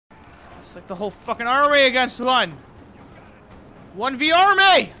It's like the whole fucking army against one. 1v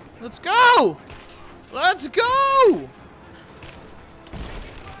army! Let's go! Let's go!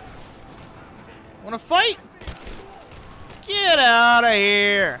 Wanna fight? Get out of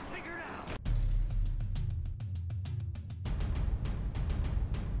here!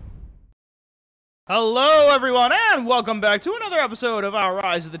 Hello everyone, and welcome back to another episode of our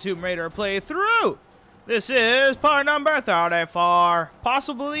Rise of the Tomb Raider playthrough. This is part number 34,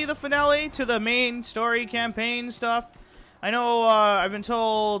 possibly the finale to the main story campaign stuff. I know I've been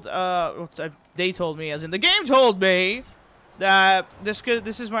told, they told me, as in the game told me, that this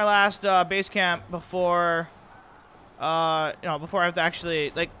is my last base camp before, before I have to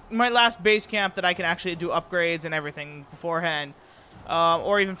actually, like, my last base camp that I can actually do upgrades and everything beforehand,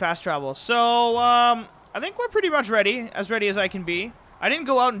 or even fast travel. So, I think we're pretty much ready as I can be. I didn't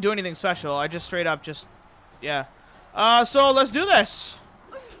go out and do anything special. I just straight up yeah. So let's do this.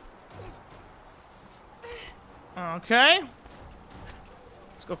 Okay.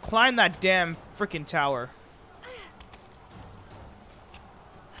 Let's go climb that damn freaking tower.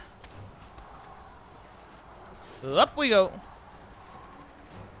 Up we go.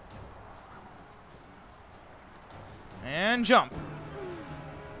 And jump.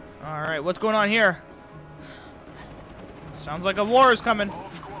 Alright, what's going on here? Sounds like a war is coming. All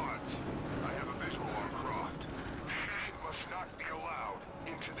squads, I have a visual on Croft. It must not be allowed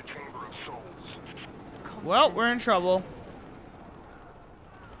into the Chamber of Souls. Well, we're in trouble.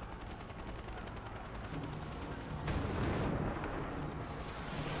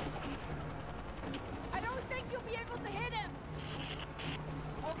 I don't think you'll be able to hit him.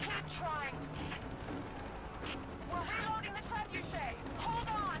 We'll keep trying. We're reloading the trebuchet. Hold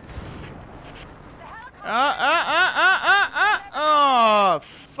on. The helicopter. Oh,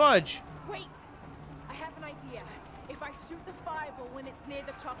 fudge. Wait! I have an idea. If I shoot the fireball when it's near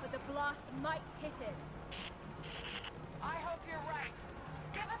the chopper, the blast might hit it. I hope you're right.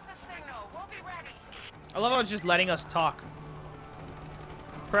 Give us the signal. We'll be ready. I love how it's just letting us talk.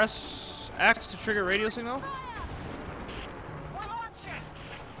 Press X to trigger radio signal. Fire! We're launching.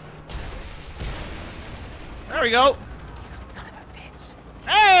 There we go. You son of a bitch!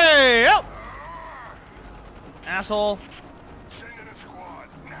 Hey! Oh! Asshole. Send in a squad,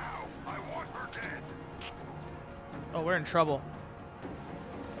 now. I want her dead. Oh, we're in trouble.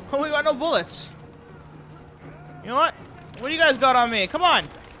 Oh, we got no bullets. You know what? What do you guys got on me? Come on.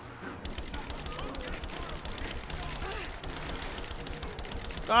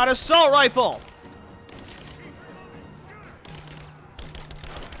 Got assault rifle.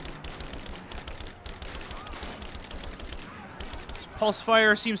 This pulse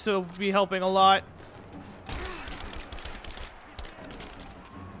fire seems to be helping a lot.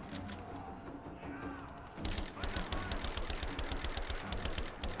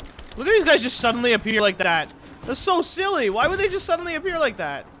 Look at these guys just suddenly appear like that. That's so silly. Why would they just suddenly appear like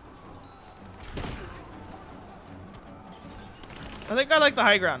that? I think I like the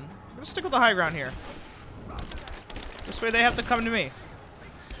high ground. I'm gonna stick with the high ground here. This way they have to come to me.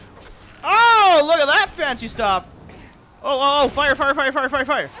 Oh, look at that fancy stuff. Oh, fire, fire, fire, fire, fire,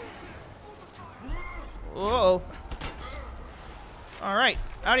 fire. Whoa. Alright.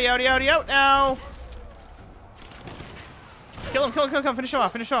 Outie, outie, outie, out now. Kill him, kill him, kill him. Finish him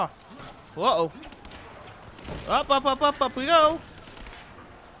off, finish him off. Whoa. Up, up, up, up, up we go.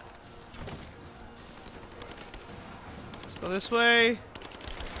 Let's go this way.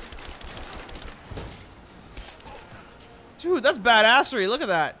 Dude, that's badassery. Look at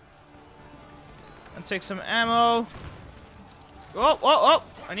that. And take some ammo. Oh, oh, oh.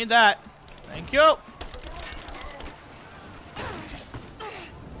 I need that. Thank you.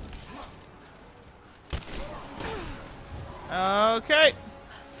 Okay.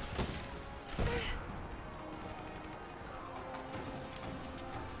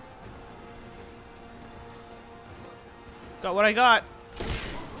 Got what I got.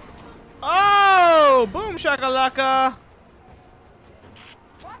 Oh! Boom shakalaka!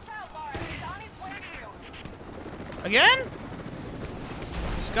 Watch out, Laura. Donnie's way to you. Again?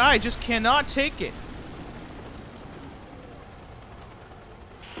 This guy just cannot take it.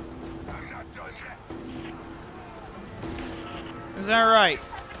 I'm not done yet. Is that right?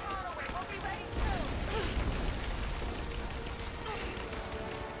 We'll be ready soon.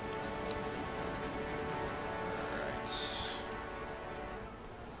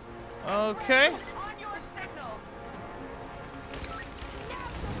 Okay. On your signal.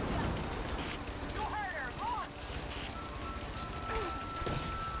 You heard her. Launch.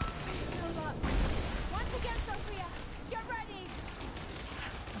 Once again, Sophia, get ready!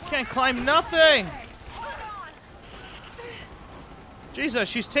 Can't climb nothing! Hold on. Jesus,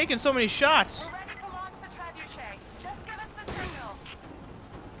 she's taking so many shots. We're ready to launch the trebuchet. Just give us the signal.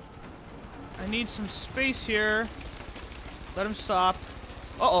 I need some space here. Let him stop.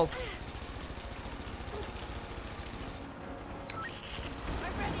 Uh-oh. I'm ready.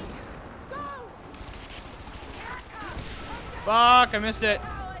 Go! Fuck, I missed it.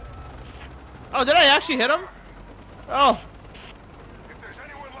 Oh, did I actually hit him? Oh. If there's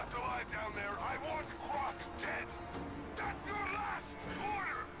anyone left alive down there, I want Croft dead. That's your last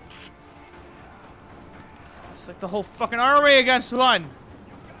order. It's like the whole fucking army against one.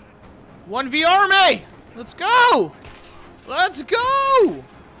 1v army! Let's go! Let's go!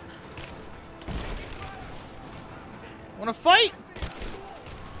 Wanna fight?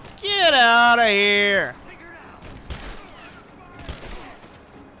 Get out of here!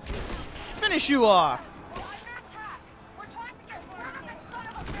 Finish you off! We're under attack. We're trying to get rid of this son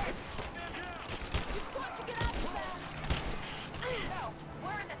of a bitch. You've got to get out of there. No,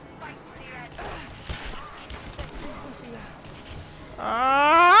 we're in this fight to the end. Sophia.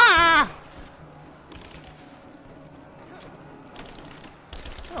 Ah!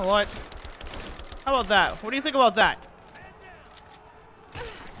 You know what? How about that? What do you think about that?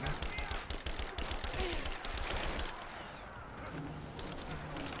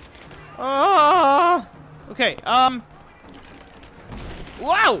 Okay, wow!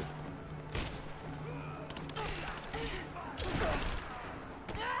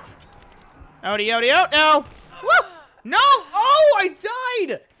 Outie, outie, out now! Woo! No! Oh, I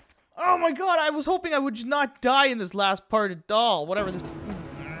died! Oh my god, I was hoping I would just not die in this last part at all. Whatever this...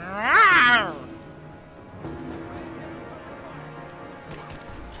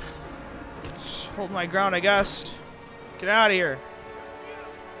 Just hold my ground, I guess. Get out of here.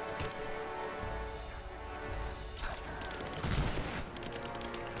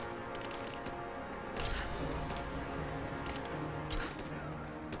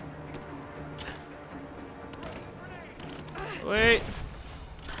 Wait.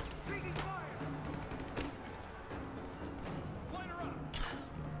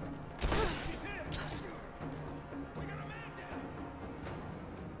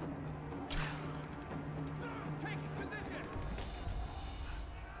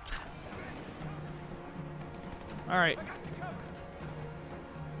 All right.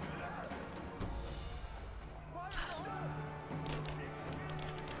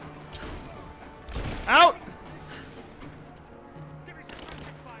 Out.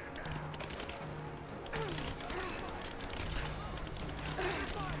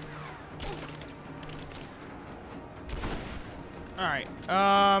 All right.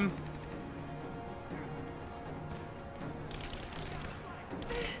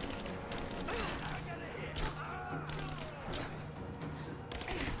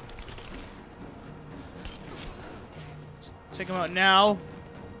 Take him out now.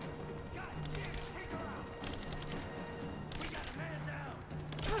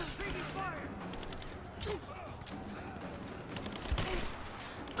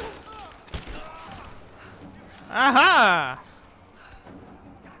 Aha!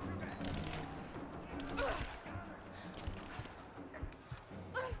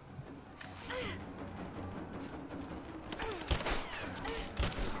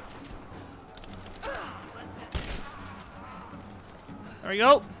 There we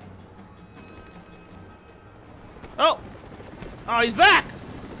go. Oh! Oh, he's back!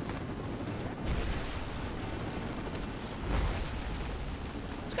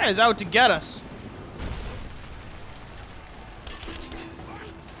 This guy is out to get us.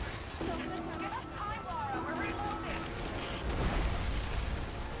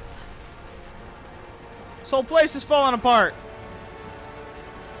 This whole place is falling apart.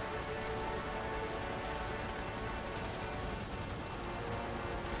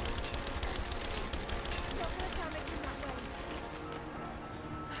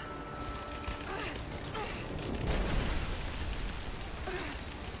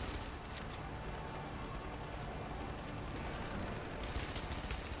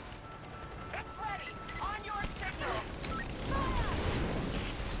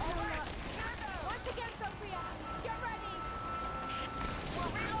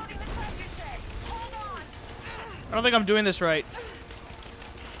 I don't think I'm doing this right.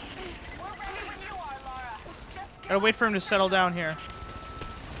 We're ready when you are, Lara. Just Gotta wait for him to settle down here.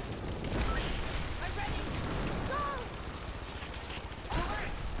 I'm ready.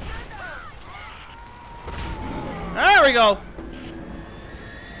 Go! There we go.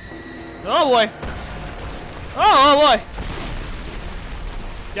 Oh boy. Oh boy.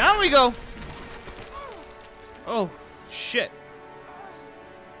 Down we go. Oh shit.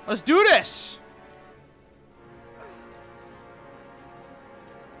 Let's do this.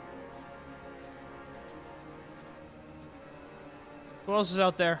 Who else is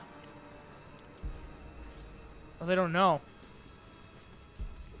out there? Oh, they don't know.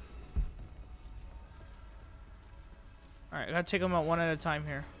 Alright, I gotta take them out one at a time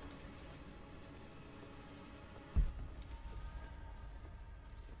here.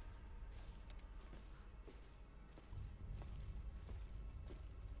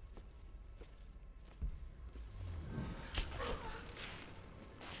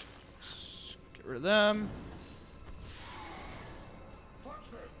 Get rid of them.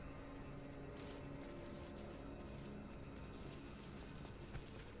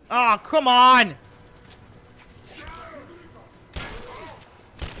 Oh, come on!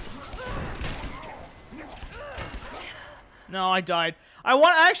 No, I died.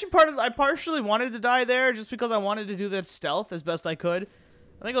 I partially wanted to die there just because I wanted to do that stealth as best I could.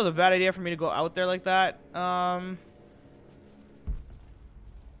 I think it was a bad idea for me to go out there like that.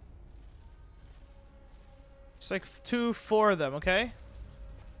 It's like 4 of them, okay?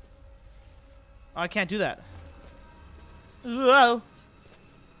 Oh, I can't do that. Whoa.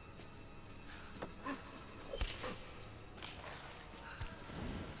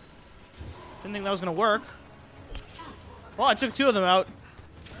 Didn't think that was gonna work. Well, I took 2 of them out.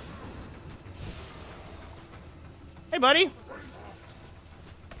 Hey, buddy.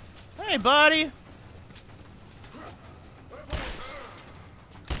 Hey, buddy.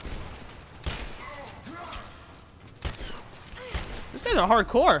 This guy's a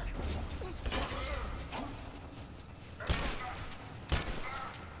hardcore.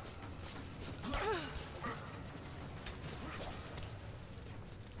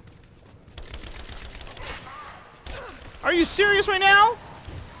 Are you serious right now?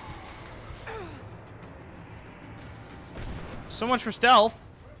 So much for stealth.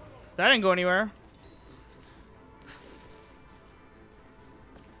 That didn't go anywhere.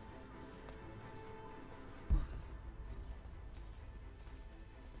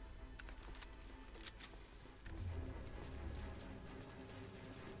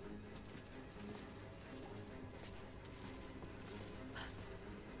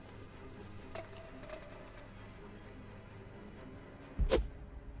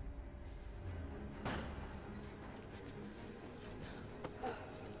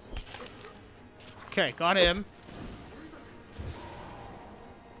 Okay, got him.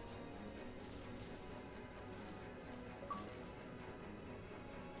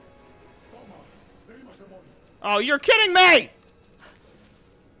 Oh, you're kidding me!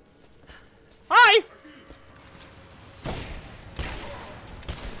 Hi!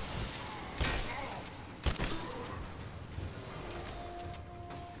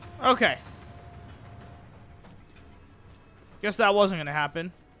 Okay. Guess that wasn't gonna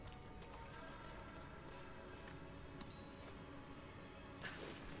happen.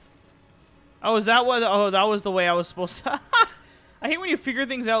 Oh, is that what? Oh, that was the way I was supposed to. I hate when you figure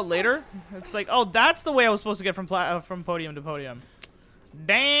things out later. It's like, oh, that's the way I was supposed to get from podium to podium.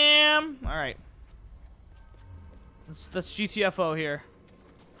 Damn. All right. That's GTFO here.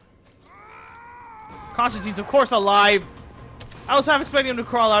 Constantine's, of course, alive. I was half expecting him to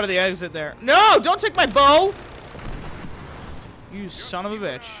crawl out of the exit there. No, don't take my bow. You son of a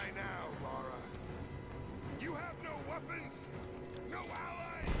bitch.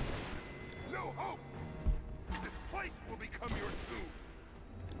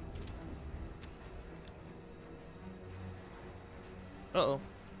 Uh-oh.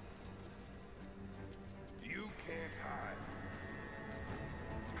 You can't hide.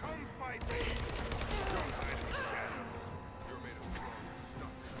 Come fight me. Don't hide in the shadows. You're made of strong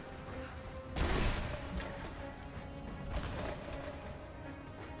stuff.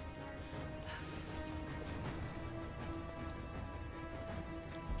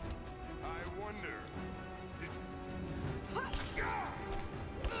 I wonder.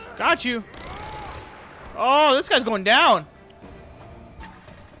 Got you. Oh, this guy's going down.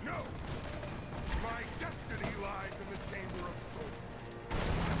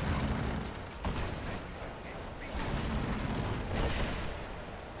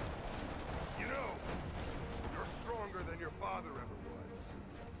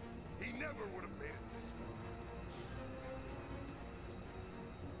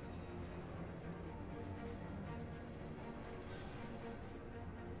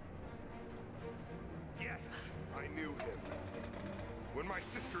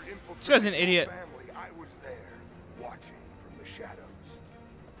 This guy's an idiot. Family, I was there, watching from the shadows.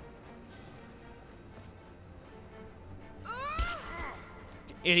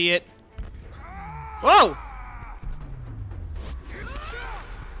 Idiot. Whoa!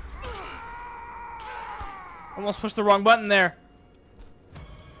 Almost pushed the wrong button there.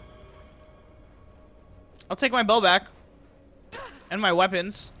 I'll take my bow back. And my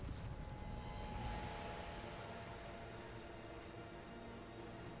weapons.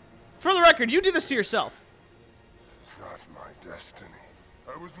 For the record, you did this to yourself. It's not my destiny.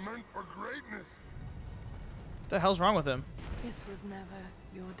 I was meant for greatness. What the hell's wrong with him? This was never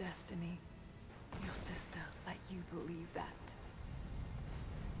your destiny. Your sister let you believe that.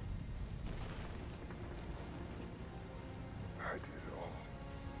 I did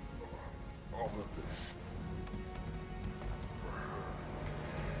all of this for her.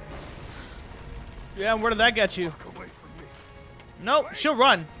 Yeah, and where did that get you? Walk away from me. Nope, she'll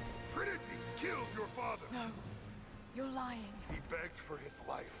run. Trinity killed your father. No, you're lying. He begged for his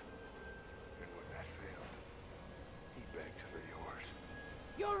life. And when that failed, he begged for yours.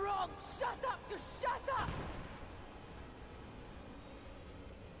 You're wrong! Shut up! Just shut up!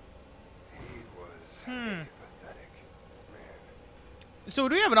 He was a pathetic man. So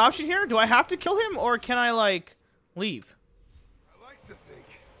do we have an option here? Do I have to kill him, or can I, like, leave? I like to think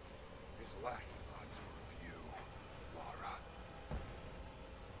his last thoughts were of you, Lara.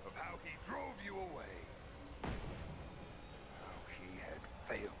 Of how he drove you away. How he had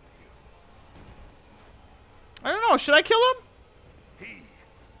failed you. I don't know. Should I kill him? He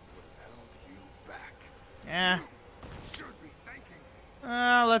would have held you back. Yeah. You should be thanking me.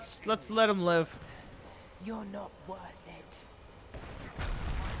 Let's let him live. You're not worth it.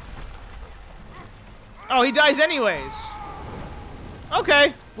 Oh, he dies anyways.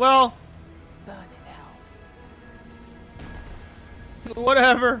 Okay, well, Burn in hell.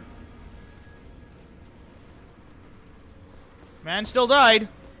 whatever. Man still died.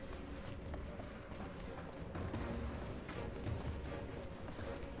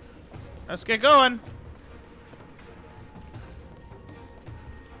 Let's get going.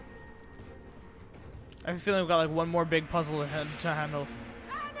 I have a feeling we've got like one more big puzzle ahead to handle.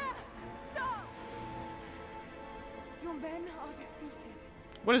 Anna! Stop! Your men are defeated.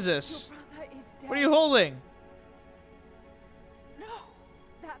 What is this? Your brother is dead. What are you holding? No!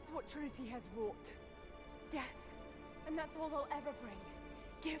 That's what Trinity has wrought. Death. And that's all they'll ever bring.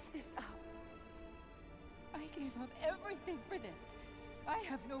 Give this up. I gave up everything for this. I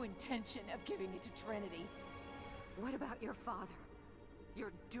have no intention of giving it to Trinity. What about your father?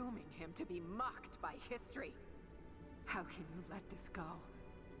 You're dooming him to be mocked by history. How can you let this go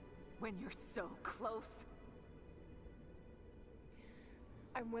when you're so close?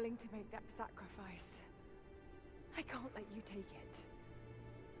 I'm willing to make that sacrifice. I can't let you take it.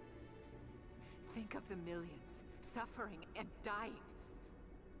 Think of the millions suffering and dying.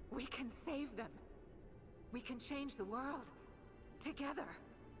 We can save them. We can change the world together.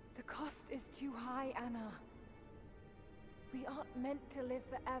 The cost is too high, Anna. We aren't meant to live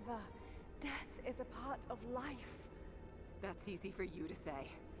forever. Death is a part of life. That's easy for you to say.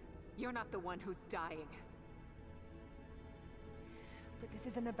 You're not the one who's dying. But this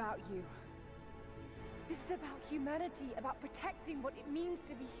isn't about you. This is about humanity, about protecting what it means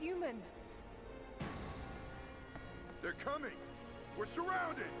to be human. They're coming. We're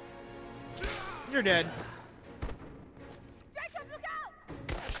surrounded. You're dead. Jacob, look out!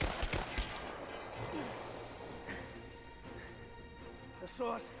 The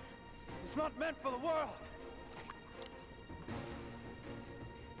sword is not meant for the world.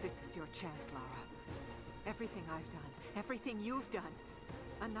 This is your chance, Lara. Everything I've done, everything you've done.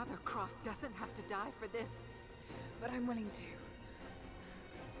 Another Croft doesn't have to die for this. But I'm willing to.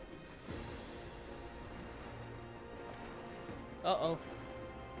 Uh-oh.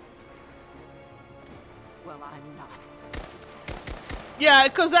 Well, I'm not. Yeah,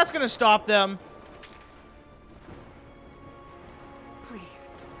 because that's going to stop them. Please.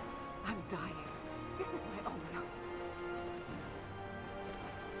 I'm dying. This is my only hope.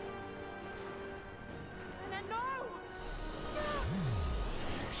 Anna, no!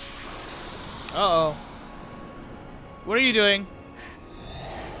 Uh-oh. What are you doing?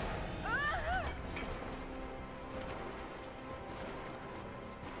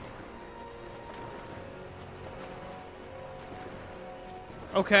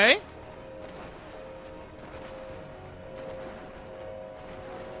 Okay.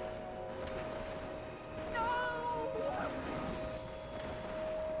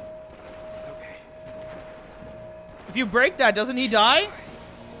 It's okay. If you break that, doesn't he die?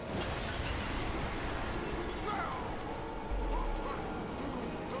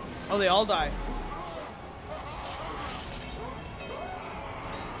 Oh, they all die.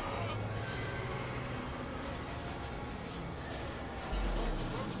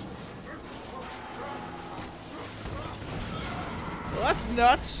 Well, that's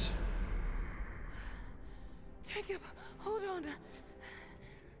nuts. Jacob, hold on.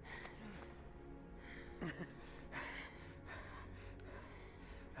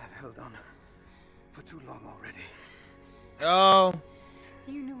 too long already. Oh.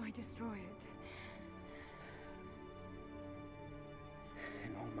 You knew I destroy it.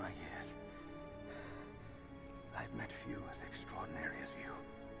 In all my years, I've met few as extraordinary as you.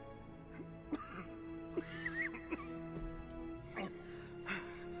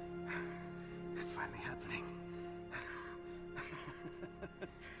 It's finally happening.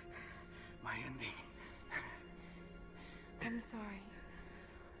 My ending. I'm sorry.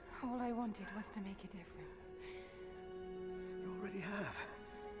 All I wanted was to make a difference. You already have.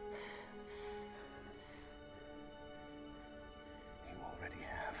 You already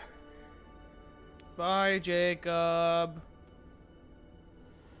have. Bye, Jacob.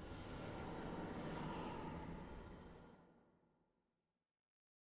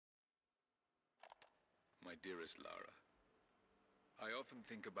 My dearest Lara, I often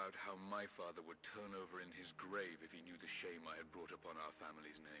think about how my father would turn over in his grave if he knew the shame I had brought upon our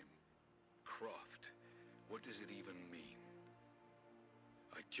family's name. Croft, what does it even mean?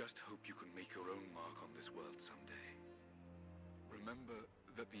 I just hope you can make your own mark on this world someday. Remember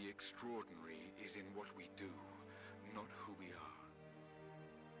that the extraordinary is in what we do, not who we are.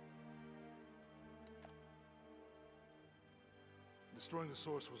 Destroying the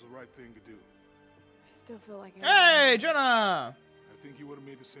source was the right thing to do. I still feel like Hey, Jonah! I think you would have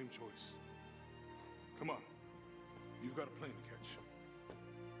made the same choice. Come on. You've got a plane to catch.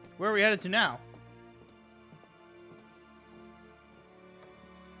 Where are we headed to now?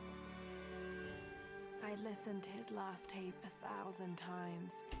 I listened to his last tape 1,000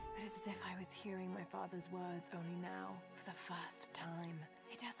 times, but it's as if I was hearing my father's words only now, for the first time.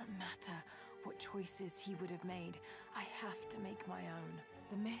 It doesn't matter what choices he would have made. I have to make my own.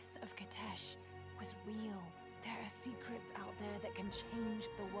 The myth of Katesh was real. There are secrets out there that can change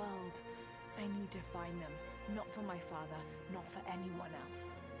the world. I need to find them, not for my father, not for anyone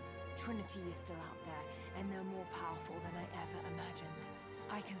else. Trinity is still out there, and they're more powerful than I ever imagined.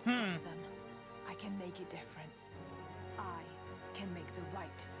 I can stop them. I can make a difference. I can make the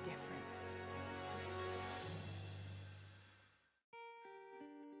right difference.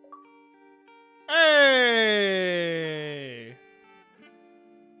 Hey!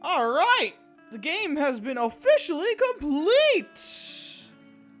 Alright! The game has been officially complete!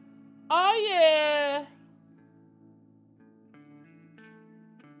 Oh yeah!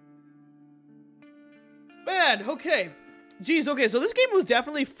 Man, okay. Jeez, okay, so this game was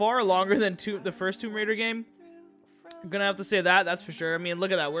definitely far longer than the first Tomb Raider game. I'm gonna have to say that, that's for sure. I mean,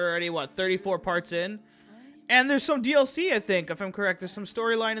 look at that. We're already, what, 34 parts in? And there's some DLC, I think, if I'm correct. There's some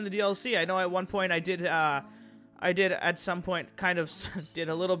storyline in the DLC. I know at one point I did at some point kind of did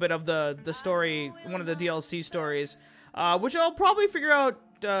a little bit of the story, one of the DLC stories, which I'll probably figure out.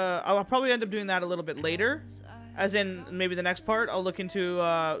 I'll probably end up doing that a little bit later, as in maybe the next part. I'll look into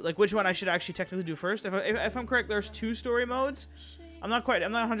like which one I should actually technically do first. If I'm correct, there's 2 story modes. I'm not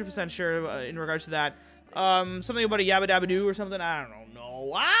 100% sure in regards to that. Something about a Yabba Dabba Doo or something. I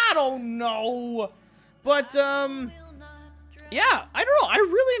don't know. But yeah, I don't know. I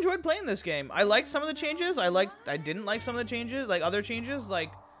really enjoyed playing this game. I liked some of the changes. I didn't like some of the changes, like other changes.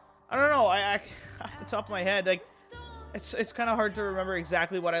 Like, I don't know. I off the top of my head, like, it's kind of hard to remember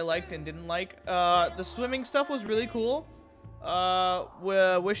exactly what I liked and didn't like. The swimming stuff was really cool.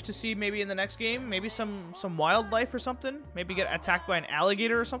 Wish to see maybe in the next game, maybe some wildlife or something. Maybe get attacked by an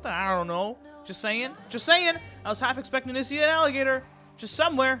alligator or something. I don't know. Just saying. I was half expecting to see an alligator. Just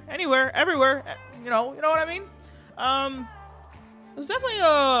somewhere, anywhere, everywhere. You know what I mean? It was definitely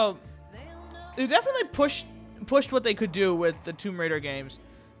they definitely pushed what they could do with the Tomb Raider games.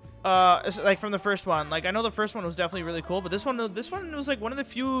 Like from the first one. Like, I know the first one was definitely really cool, but this one was like one of the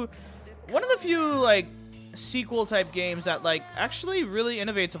few like sequel type games that like actually really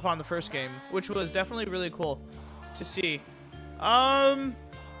innovates upon the first game, which was definitely really cool to see. What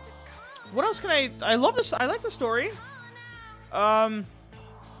else can I love this. I like the story. I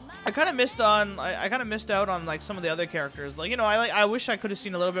kind of missed out on like some of the other characters. Like, you know, I wish I could have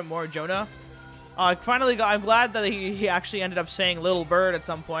seen a little bit more of Jonah. I'm glad that he actually ended up saying Little Bird at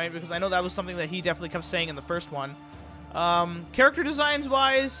some point, because I know that was something that he definitely kept saying in the first one. Character designs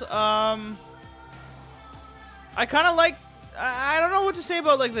wise, I kind of like, I don't know what to say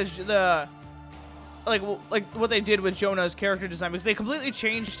about like like what they did with Jonah's character design, because they completely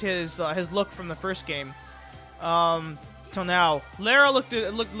changed his look from the first game. Till now, Lara looked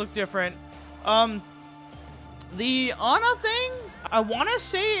different. The Anna thing, I want to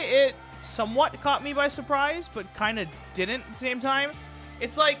say it somewhat caught me by surprise, but kind of didn't at the same time.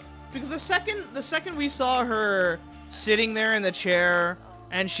 It's like, because the second we saw her sitting there in the chair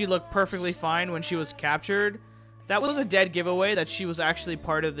and she looked perfectly fine when she was captured, that was a dead giveaway that she was actually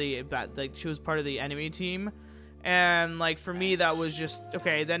part of the she was part of the enemy team. And like for me that was just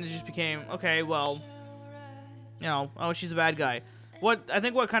okay, then it just became okay, well, you know, oh, she's a bad guy. What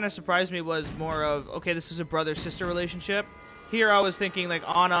kind of surprised me was more of, okay, this is a brother-sister relationship. Here I was thinking like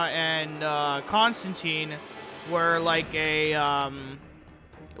Anna and Constantine were like a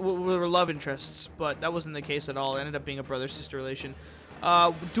were love interests, but that wasn't the case at all. It ended up being a brother-sister relation.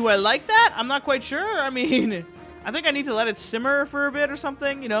 Do I like that? I'm not quite sure. I mean, I think I need to let it simmer for a bit or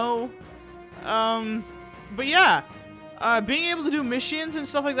something, you know. But yeah, being able to do missions and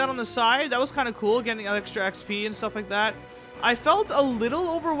stuff like that on the side, that was kind of cool, getting extra XP and stuff like that. I felt a little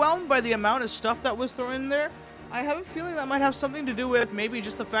overwhelmed by the amount of stuff that was thrown in there. I have a feeling that might have something to do with maybe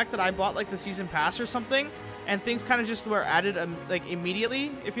just the fact that I bought like the season pass or something, and things kind of just were added like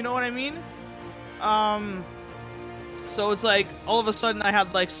immediately, if you know what I mean. So it's like all of a sudden I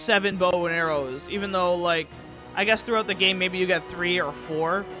had like 7 bow and arrows, even though like I guess throughout the game maybe you get 3 or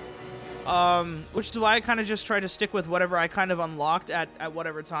 4. Which is why I kind of just try to stick with whatever I kind of unlocked at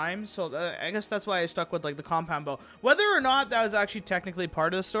whatever time. So I guess that's why I stuck with like the compound bow. Whether or not that was actually technically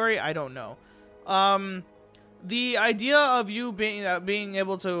part of the story, I don't know. The idea of you being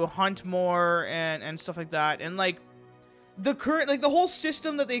able to hunt more and stuff like that, and like the whole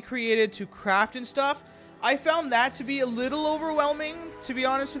system that they created to craft and stuff, I found that to be a little overwhelming, to be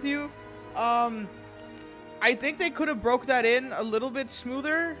honest with you. I think they could have broke that in a little bit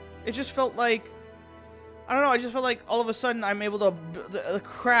smoother. It just felt like, I don't know, I just felt like all of a sudden I'm able to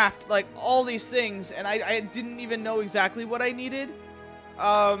craft like all these things, and I didn't even know exactly what I needed.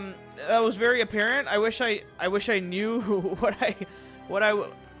 That was very apparent. I wish I knew what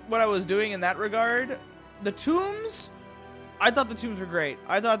I was doing in that regard. The tombs, I thought the tombs were great.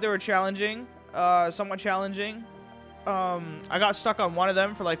 I thought they were challenging, somewhat challenging. I got stuck on one of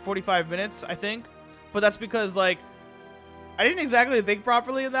them for like 45 minutes, I think, but that's because like I didn't exactly think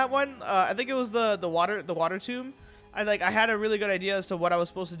properly in that one. I think it was the water tomb. I had a really good idea as to what I was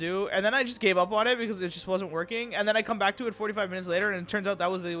supposed to do, and then I just gave up on it because it just wasn't working. And then I come back to it 45 minutes later, and it turns out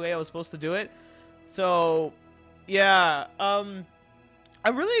that was the way I was supposed to do it. So, yeah, I'm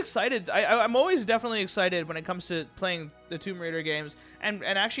really excited. I'm always definitely excited when it comes to playing the Tomb Raider games and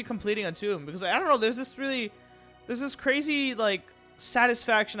actually completing a tomb, because I don't know, there's this crazy like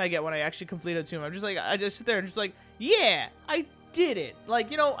satisfaction I get when I actually complete a tomb. I'm just like, I just sit there and just like, yeah, I did it.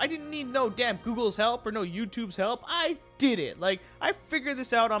 Like, you know, I didn't need no damn Google's help or no YouTube's help. I did it. Like, I figured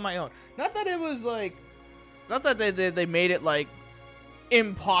this out on my own. Not that it was like, not that they made it like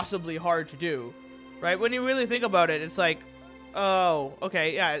impossibly hard to do, right? When you really think about it, it's like, oh,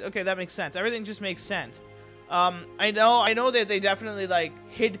 okay, yeah, okay, that makes sense. Everything just makes sense. I know that they definitely like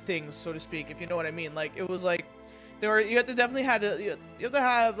hid things, so to speak, if you know what I mean. Like, it was like you have to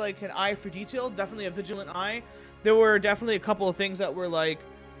have like an eye for detail, definitely a vigilant eye. There were definitely a couple of things that were like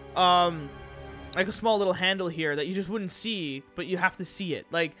a small little handle here that you just wouldn't see, but you have to see it,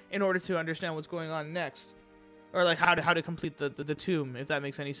 like, in order to understand what's going on next, or like how to complete the tomb, if that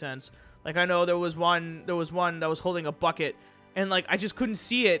makes any sense. Like, I know there was one that was holding a bucket, and like I just couldn't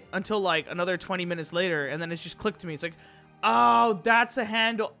see it until like another 20 minutes later, and then it just clicked to me. It's like, oh, that's a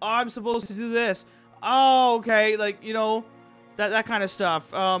handle. Oh, I'm supposed to do this. Oh, okay, like, you know, that kind of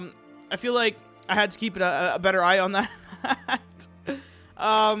stuff. I feel like I had to keep a better eye on that.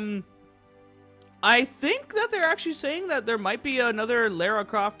 I think that they're actually saying that there might be another Lara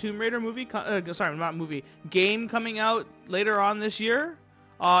Croft Tomb Raider movie, game coming out later on this year.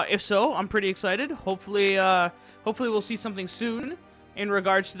 If so, I'm pretty excited. Hopefully we'll see something soon in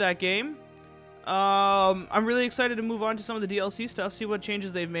regards to that game. I'm really excited to move on to some of the DLC stuff, see what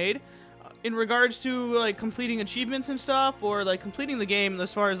changes they've made. In regards to like completing achievements and stuff, or like completing the game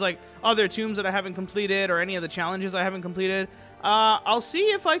as far as like other tombs that I haven't completed or any of the challenges I haven't completed, I'll see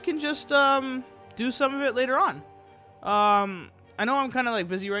if I can just do some of it later on. I know I'm kind of like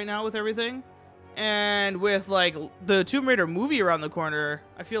busy right now with everything, and with like the Tomb Raider movie around the corner,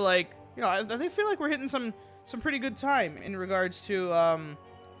 I feel like, you know, I feel like we're hitting some pretty good time in regards to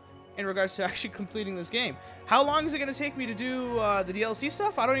actually completing this game. How long is it going to take me to do the DLC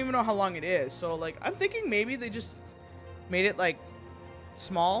stuff? I don't even know how long it is. So, like, I'm thinking maybe they just made it, like,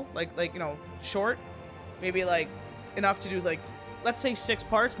 small, like you know, short. Maybe, like, enough to do, like, let's say 6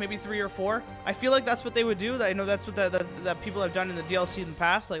 parts, maybe 3 or 4. I feel like that's what they would do. I know that's what that people have done in the DLC in the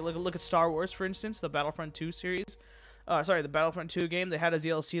past. Like, look at Star Wars, for instance, the Battlefront 2 series. Sorry, the Battlefront 2 game. They had a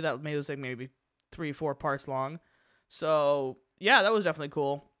DLC that was, like, maybe 3-4 parts long. So, yeah, that was definitely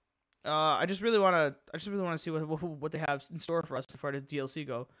cool. I just really want to see what they have in store for us as far as DLC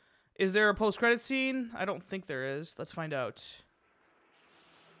go. Is there a post-credit scene? I don't think there is. Let's find out.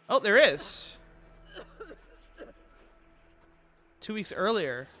 Oh, there is. 2 weeks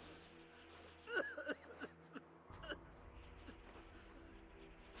earlier.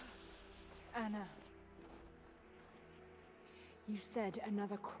 Anna, you said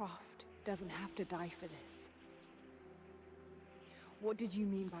another Croft doesn't have to die for this. What did you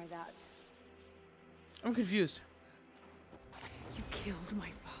mean by that? I'm confused. You killed my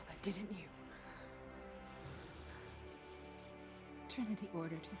father, didn't you? Trinity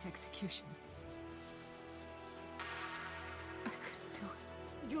ordered his execution. I couldn't do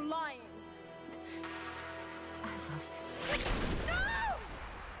it. You're lying! I loved him.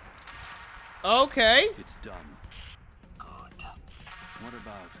 Okay. It's done. Good. What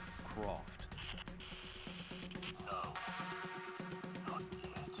about Croft? No. Not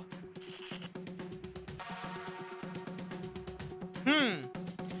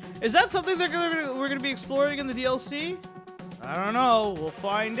yet. Is that something we're gonna be exploring in the DLC? I don't know. We'll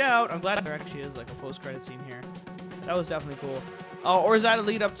find out. I'm glad there actually is like a post-credit scene here. That was definitely cool. Oh, or is that a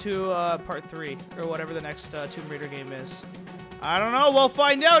lead up to part 3 or whatever the next Tomb Raider game is? I don't know. We'll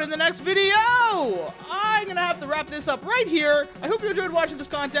find out in the next video. I'm gonna have to wrap this up right here. I hope you enjoyed watching this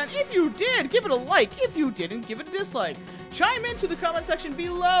content. If you did, give it a like. If you didn't, give it a dislike. Chime into the comment section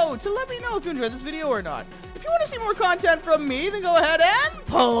below to let me know if you enjoyed this video or not. If you want to see more content from me, then go ahead and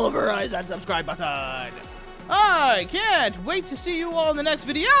pulverize that subscribe button. I can't wait to see you all in the next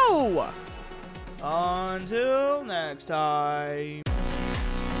video. Until next time.